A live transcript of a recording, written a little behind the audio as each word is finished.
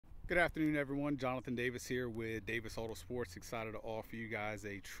Good afternoon, everyone. Jonathan Davis here with Davis Autosports. Excited to offer you guys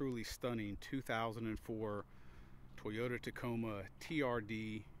a truly stunning 2004 Toyota Tacoma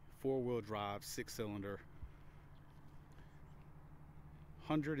TRD four-wheel drive, six-cylinder,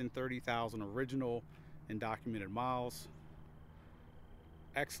 130,000 original and documented miles.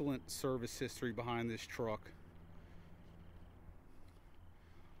 Excellent service history behind this truck.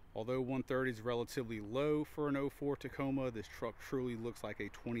 Although 130 is relatively low for an 04 Tacoma, this truck truly looks like a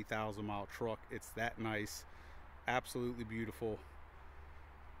 20,000 mile truck. It's that nice, absolutely beautiful.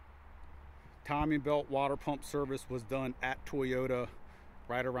 Timing belt water pump service was done at Toyota,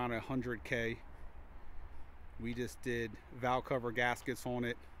 right around 100K. We just did valve cover gaskets on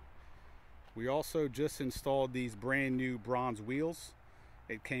it. We also just installed these brand new bronze wheels.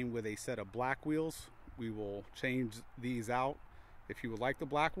 It came with a set of black wheels. We will change these out if you would like the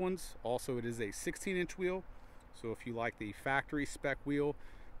black ones. Also, it is a 16-inch wheel, so if you like the factory spec wheel,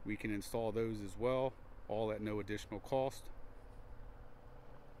 we can install those as well, all at no additional cost.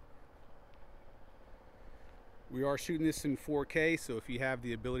 We are shooting this in 4K, so if you have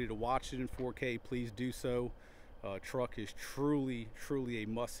the ability to watch it in 4K, please do so. Truck is truly a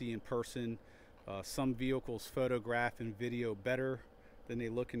must-see in person. Some vehicles photograph and video better than they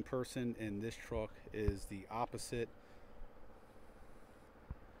look in person, and this truck is the opposite.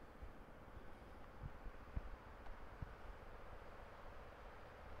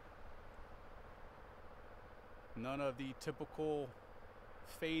 None of the typical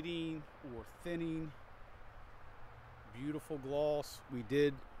fading or thinning. Beautiful gloss. We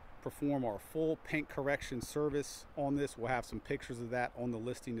did perform our full paint correction service on this. We'll have some pictures of that on the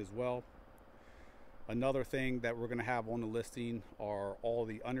listing as well. Another thing that we're going to have on the listing are all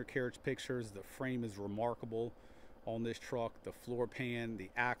the undercarriage pictures. The frame is remarkable on this truck. The floor pan, the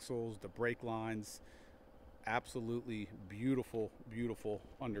axles, the brake lines. Absolutely beautiful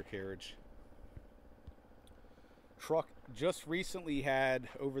undercarriage. Truck just recently had,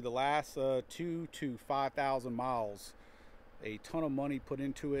 over the last 2 to 5,000 miles, a ton of money put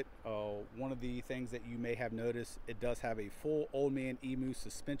into it. One of the things that you may have noticed, it does have a full Old Man Emu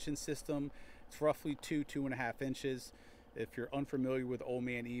suspension system. It's roughly 2.5 inches. If you're unfamiliar with Old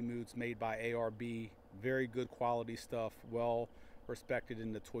Man Emu, it's made by ARB. Very good quality stuff, well respected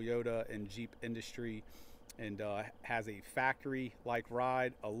in the Toyota and Jeep industry, and has a factory like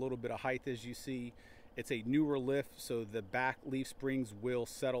ride, a little bit of height as you see. It's a newer lift, so the back leaf springs will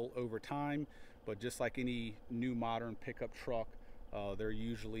settle over time, but just like any new modern pickup truck, they're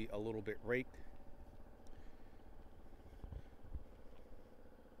usually a little bit raked.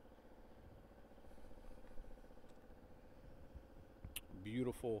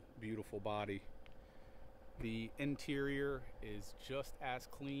 Beautiful body. The interior is just as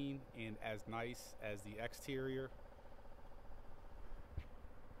clean and as nice as the exterior.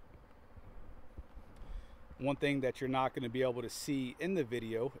 One thing that you're not going to be able to see in the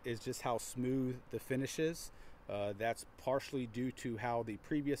video is just how smooth the finish is. That's partially due to how the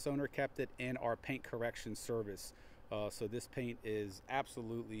previous owner kept it and our paint correction service. So this paint is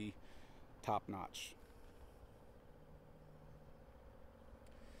absolutely top-notch.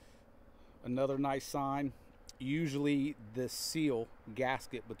 Another nice sign, usually the seal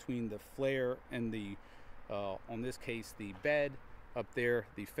gasket between the flare and the, on this case, the bed up there,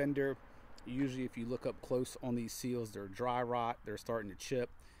 the fender. Usually if you look up close on these seals, they're dry rot, they're starting to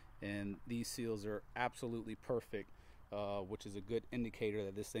chip, and these seals are absolutely perfect, which is a good indicator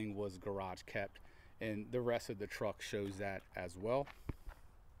that this thing was garage kept, and the rest of the truck shows that as well.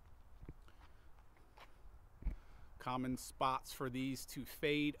 Common spots for these to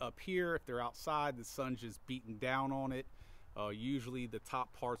fade up here. If they're outside, the sun's just beating down on it. Usually the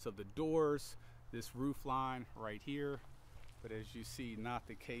top parts of the doors, this roof line right here, but as you see, not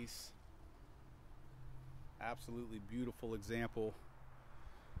the case. Absolutely beautiful example.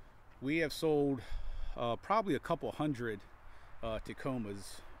 We have sold probably a couple hundred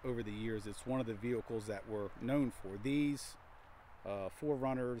Tacomas over the years. It's one of the vehicles that we're known for. These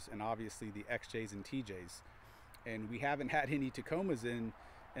 4Runners and obviously the XJs and TJs. And we haven't had any Tacomas in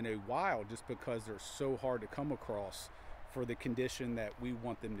a while just because they're so hard to come across for the condition that we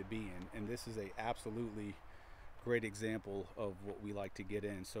want them to be in. And this is a absolutely great example of what we like to get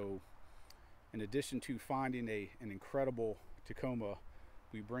in. So in addition to finding an incredible Tacoma,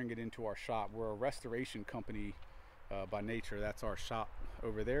 we bring it into our shop. We're a restoration company by nature. That's our shop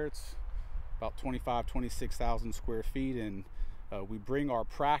over there. It's about 26,000 square feet, and we bring our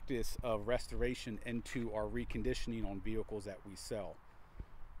practice of restoration into our reconditioning on vehicles that we sell.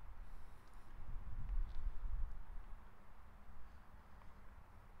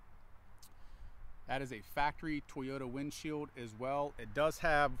 That is a factory Toyota windshield as well. It does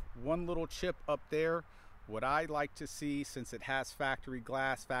have one little chip up there. What I like to see, since it has factory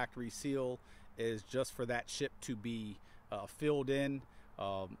glass, factory seal, is just for that chip to be filled in.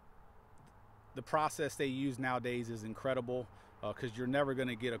 The process they use nowadays is incredible, because you're never going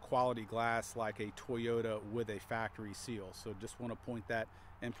to get a quality glass like a Toyota with a factory seal. So just want to point that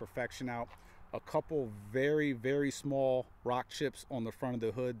imperfection out. A couple very, very small rock chips on the front of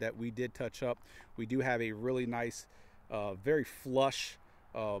the hood that we did touch up. We do have a really nice, very flush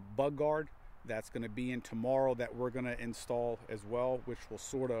bug guard that's going to be in tomorrow that we're going to install as well, which will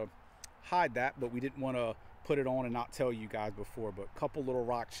sort of hide that, but we didn't want to put it on and not tell you guys before. But a couple little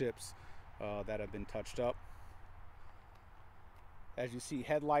rock chips that have been touched up. As you see,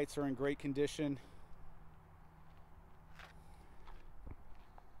 headlights are in great condition.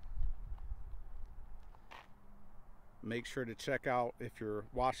 Make sure to check out, if you're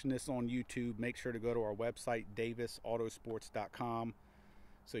watching this on YouTube, make sure to go to our website, davisautosports.com,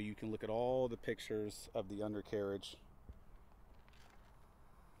 so you can look at all the pictures of the undercarriage.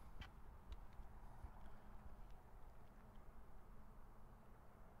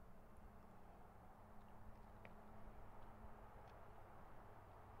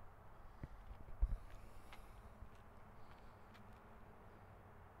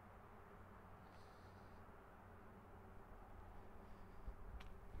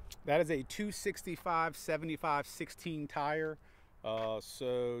 That is a 265/75/16 tire.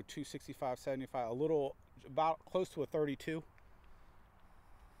 So 265/75, a little, about close to a 32.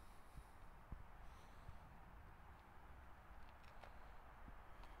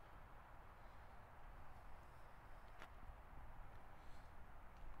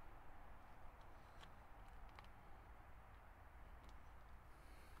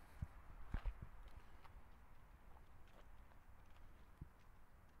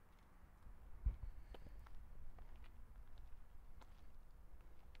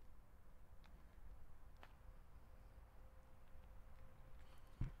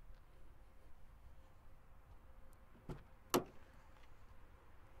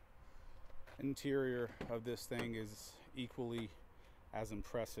 Interior of this thing is equally as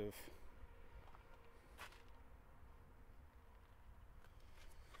impressive.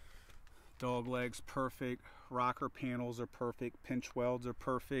 Dog legs perfect, rocker panels are perfect, pinch welds are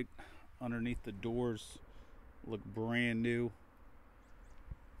perfect. Underneath the doors look brand new.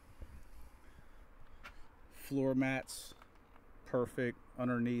 Floor mats perfect,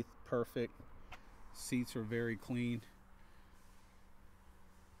 underneath perfect. Seats are very clean.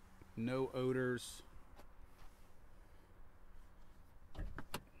 No odors.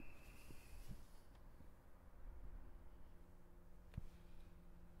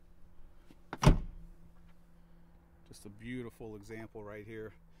 Just a beautiful example right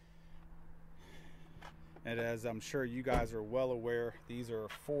here. And as I'm sure you guys are well aware, these are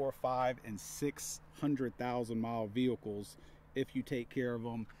 4, 5, and 600,000 mile vehicles if you take care of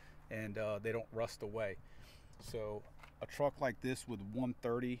them and they don't rust away. So a truck like this with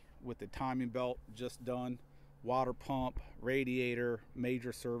 130 with the timing belt just done, water pump, radiator,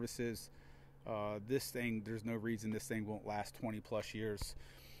 major services, this thing, there's no reason this thing won't last 20 plus years.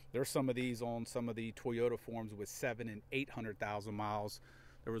 There's some of these on some of the Toyota forums with 700,000 and 800,000 miles.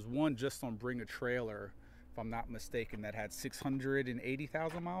 There was one just on Bring a Trailer, if I'm not mistaken, that had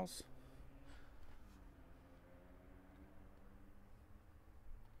 680,000 miles.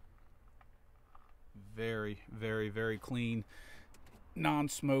 Very, very, very clean.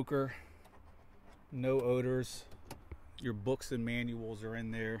 Non-smoker, no odors. Your books and manuals are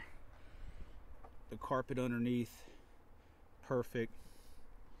in there. The carpet underneath, perfect.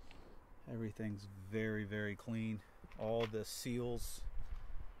 Everything's very, very clean. All the seals.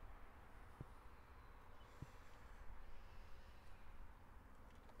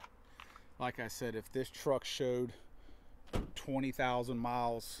 Like I said, if this truck showed 20,000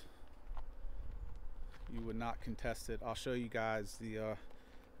 miles, you would not contest it. I'll show you guys the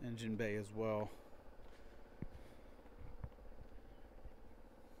engine bay as well.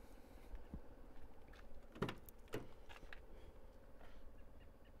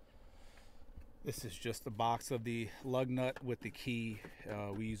 This is just the box of the lug nut with the key.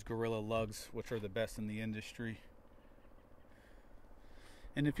 We use Gorilla lugs, which are the best in the industry.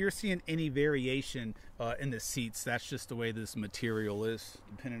 And if you're seeing any variation in the seats, that's just the way this material is,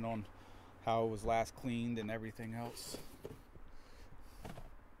 depending on how it was last cleaned and everything else.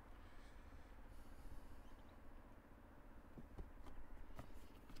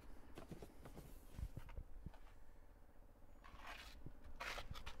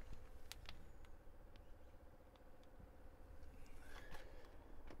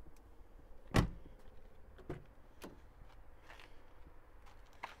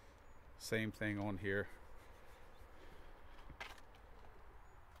 Same thing on here.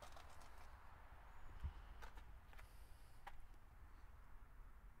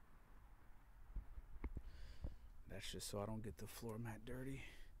 That's just so I don't get the floor mat dirty,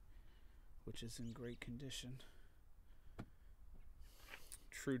 which is in great condition.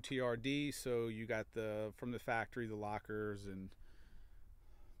 True TRD, so you got from the factory the lockers and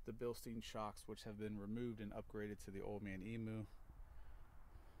the Bilstein shocks, which have been removed and upgraded to the Old Man Emu.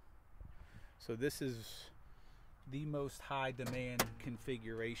 So this is the most high demand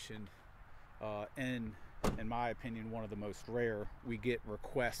configuration, and in my opinion one of the most rare. We get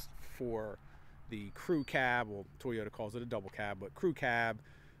requests for the crew cab, well Toyota calls it a double cab, but crew cab,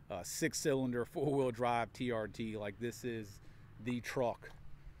 6-cylinder 4-wheel drive TRD. Like, this is the truck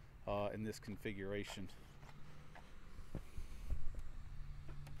in this configuration.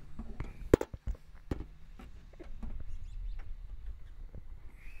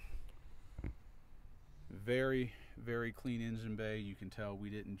 Very, very clean engine bay. You can tell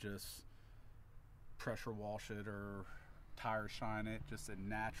we didn't just pressure wash it or tire shine it. Just a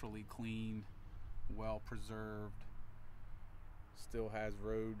naturally clean, well preserved. Still has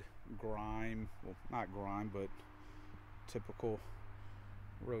road grime, well not grime, but typical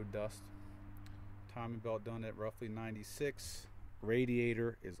road dust. Timing belt done at roughly 96.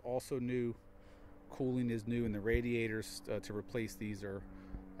 Radiator is also new. Cooling is new, and the radiators to replace these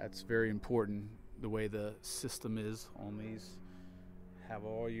that's very important. The way the system is on these, have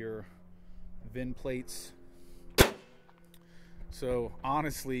all your VIN plates. So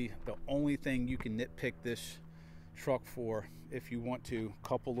honestly, the only thing you can nitpick this truck for, if you want to,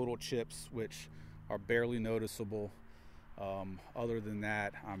 couple little chips which are barely noticeable. Other than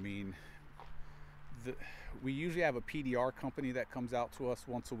that, I mean, we usually have a PDR company that comes out to us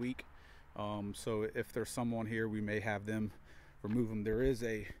once a week. So if there's someone here, we may have them remove them. There is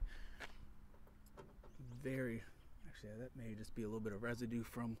a actually that may just be a little bit of residue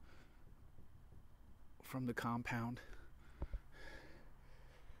from the compound.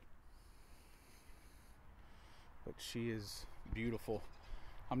 But she is beautiful.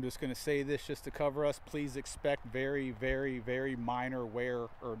 I'm just going to say this just to cover us. Please expect very, very, very minor wear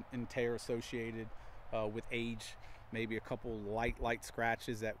or tear associated with age. Maybe a couple light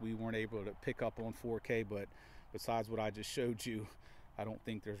scratches that we weren't able to pick up on 4K, but besides what I just showed you, I don't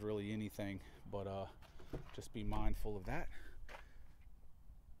think there's really anything. But just be mindful of that.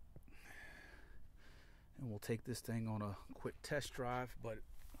 And we'll take this thing on a quick test drive, but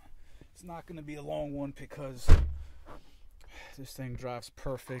it's not going to be a long one because this thing drives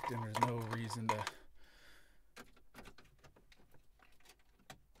perfect and there's no reason to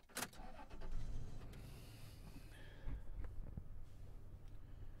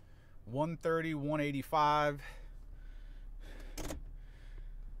 $130, $185.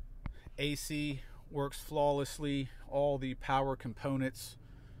 AC works flawlessly. All the power components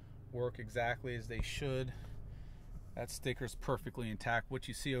work exactly as they should. That sticker's perfectly intact. What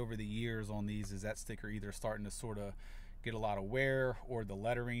you see over the years on these is that sticker either starting to sort of get a lot of wear or the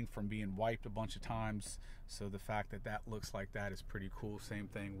lettering from being wiped a bunch of times. So the fact that that looks like that is pretty cool. Same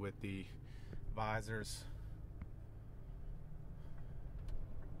thing with the visors.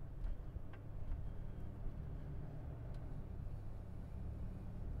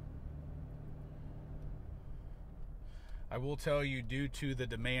 I will tell you, due to the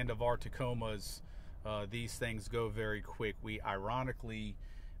demand of our Tacomas, these things go very quick. We ironically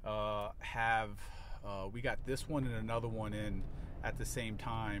we got this one and another one in at the same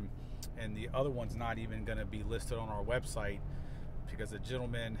time, and the other one's not even going to be listed on our website because a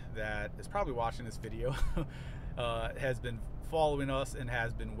gentleman that is probably watching this video has been following us and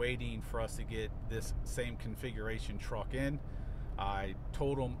has been waiting for us to get this same configuration truck in. I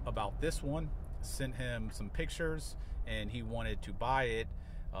told him about this one, sent him some pictures, and he wanted to buy it.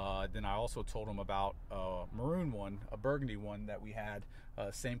 Then I also told him about a maroon one, a burgundy one that we had,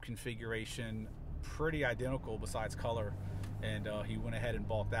 same configuration, pretty identical besides color, and he went ahead and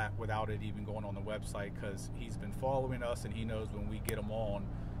bought that without it even going on the website because he's been following us and he knows when we get them on,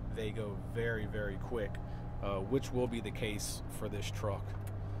 they go very, very quick, which will be the case for this truck.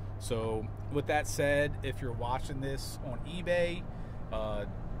 So with that said, if you're watching this on eBay,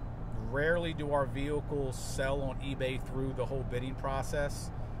 rarely do our vehicles sell on eBay through the whole bidding process.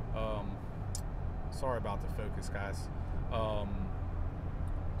 Sorry about the focus, guys.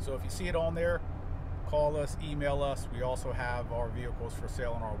 So if you see it on there, call us, email us. We also have our vehicles for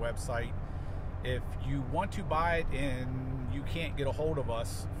sale on our website. If you want to buy it and you can't get a hold of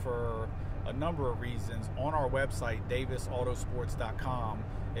us for a number of reasons, on our website, davisautosports.com,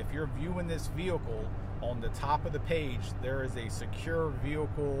 if you're viewing this vehicle, on the top of the page there is a secure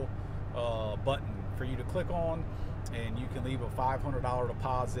vehicle button for you to click on, and you can leave a $500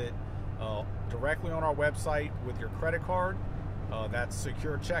 deposit directly on our website with your credit card. That's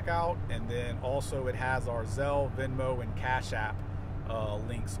secure checkout, and then also it has our Zelle, Venmo, and Cash App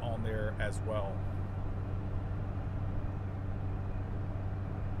links on there as well.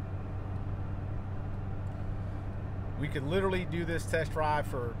 We could literally do this test drive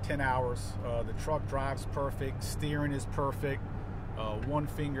for 10 hours. The truck drives perfect, steering is perfect, one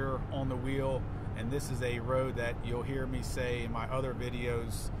finger on the wheel, and this is a road that you'll hear me say in my other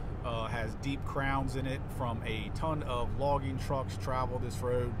videos has deep crowns in it from a ton of logging trucks travel this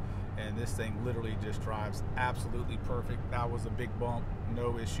road, and this thing literally just drives absolutely perfect. That was a big bump,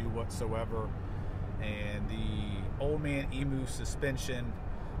 no issue whatsoever. And the old man Emu suspension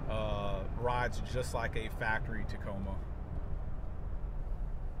rides just like a factory Tacoma.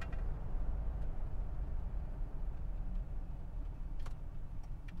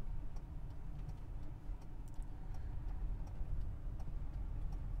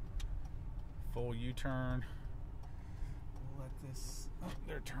 Full U-turn. We'll let this, oh,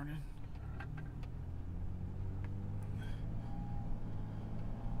 they're turning.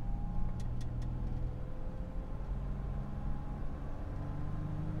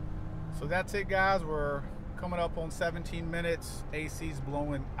 So that's it, guys. We're coming up on 17 minutes. AC's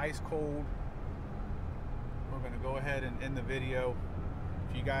blowing ice cold. We're going to go ahead and end the video.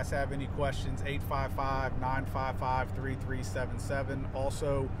 If you guys have any questions, 855-955-3377.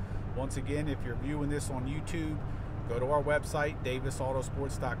 Also, once again, if you're viewing this on YouTube, go to our website,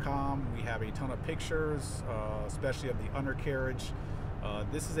 davisautosports.com. We have a ton of pictures, especially of the undercarriage.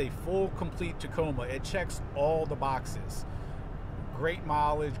 This is a full, complete Tacoma. It checks all the boxes. Great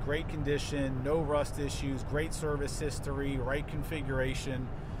mileage, great condition, no rust issues, great service history, right configuration.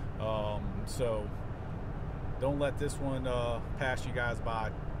 So don't let this one pass you guys by.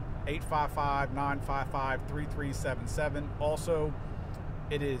 855-955-3377. Also,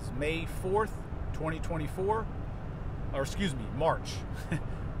 it is May 4th, 2024, or excuse me, March.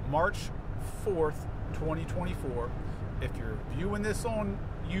 March 4th, 2024. If you're viewing this on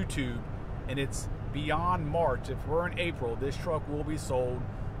YouTube and it's beyond March, if we're in April, this truck will be sold.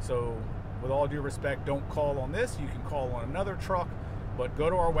 So with all due respect, don't call on this. You can call on another truck, but go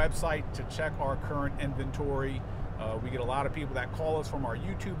to our website to check our current inventory. We get a lot of people that call us from our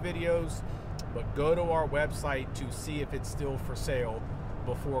YouTube videos, but go to our website to see if it's still for sale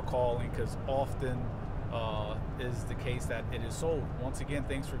before calling, because often is the case that it is sold. Once again,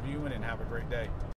 thanks for viewing and have a great day.